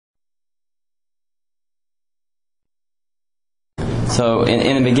So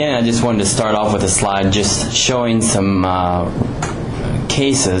in the beginning, I just wanted to start off with a slide just showing some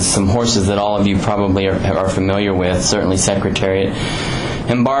cases, some horses that all of you probably are familiar with, certainly Secretariat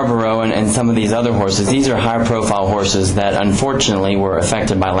and Barbaro and some of these other horses. These are high-profile horses that unfortunately were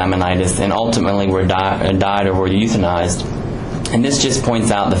affected by laminitis and ultimately were died or were euthanized. And this just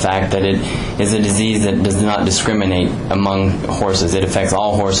points out the fact that it is a disease that does not discriminate among horses. It affects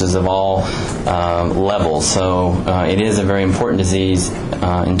all horses of all levels. So it is a very important disease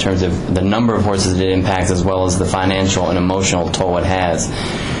in terms of the number of horses that it impacts as well as the financial and emotional toll it has.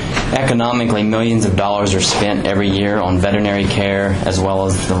 Economically, millions of dollars are spent every year on veterinary care as well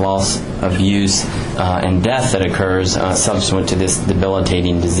as the loss of use and death that occurs subsequent to this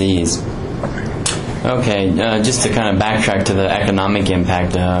debilitating disease. Okay, just to kind of backtrack to the economic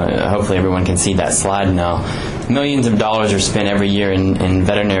impact, hopefully everyone can see that slide now. Millions of dollars are spent every year in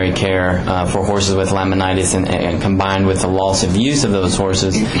veterinary care for horses with laminitis, and combined with the loss of use of those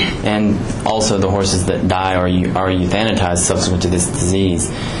horses, and also the horses that die or are euthanized subsequent to this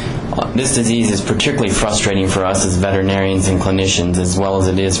disease. This disease is particularly frustrating for us as veterinarians and clinicians, as well as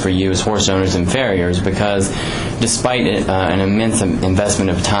it is for you as horse owners and farriers, because despite an immense investment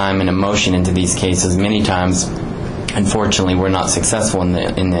of time and emotion into these cases, many times, unfortunately, we're not successful in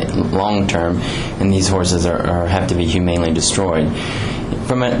the long term, and these horses have to be humanely destroyed.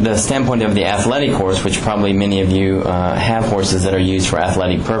 From the standpoint of the athletic horse, which probably many of you have horses that are used for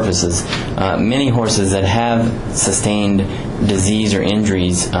athletic purposes, many horses that have sustained disease or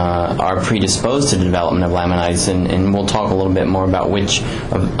injuries are predisposed to the development of laminitis, and we'll talk a little bit more about which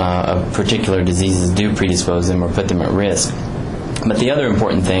of particular diseases do predispose them or put them at risk. But the other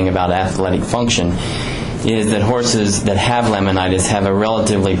important thing about athletic function is that horses that have laminitis have a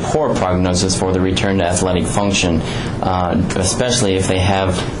relatively poor prognosis for the return to athletic function, especially if they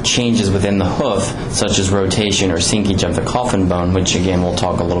have changes within the hoof, such as rotation or sinkage of the coffin bone, which again we'll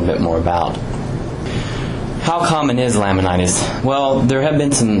talk a little bit more about. How common is laminitis? Well, there have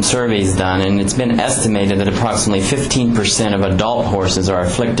been some surveys done, and it's been estimated that approximately 15% of adult horses are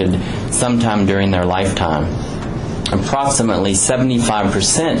afflicted sometime during their lifetime. Approximately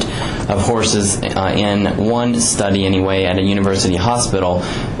 75% of horses in one study anyway at a university hospital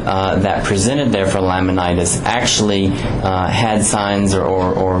that presented there for laminitis actually had signs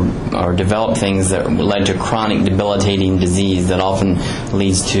or developed things that led to chronic debilitating disease that often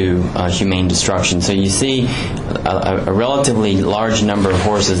leads to humane destruction. So you see a relatively large number of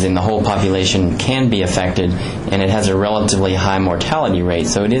horses in the whole population can be affected, and it has a relatively high mortality rate.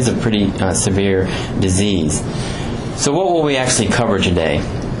 So it is a pretty severe disease. So what will we actually cover today?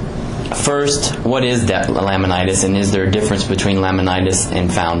 First, what is laminitis, and is there a difference between laminitis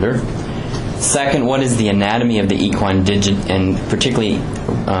and founder? Second, what is the anatomy of the equine digit, and particularly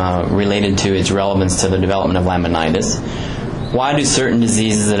related to its relevance to the development of laminitis? Why do certain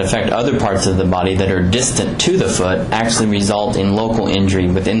diseases that affect other parts of the body that are distant to the foot actually result in local injury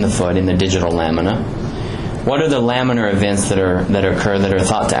within the foot in the digital lamina? What are the laminar events that occur that are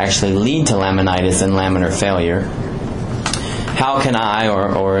thought to actually lead to laminitis and laminar failure? How can I,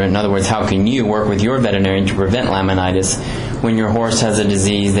 or in other words, how can you work with your veterinarian to prevent laminitis when your horse has a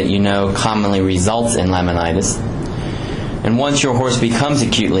disease that you know commonly results in laminitis? And once your horse becomes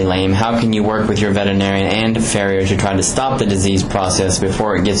acutely lame, how can you work with your veterinarian and farrier to try to stop the disease process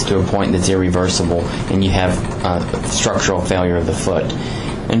before it gets to a point that's irreversible and you have structural failure of the foot?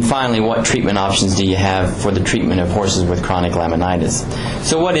 And finally, what treatment options do you have for the treatment of horses with chronic laminitis?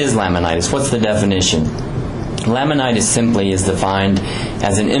 So what is laminitis? What's the definition? Laminitis simply is defined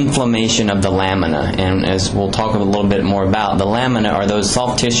as an inflammation of the lamina, and as we'll talk a little bit more about, the lamina are those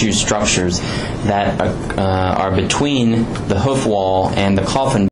soft tissue structures that are between the hoof wall and the coffin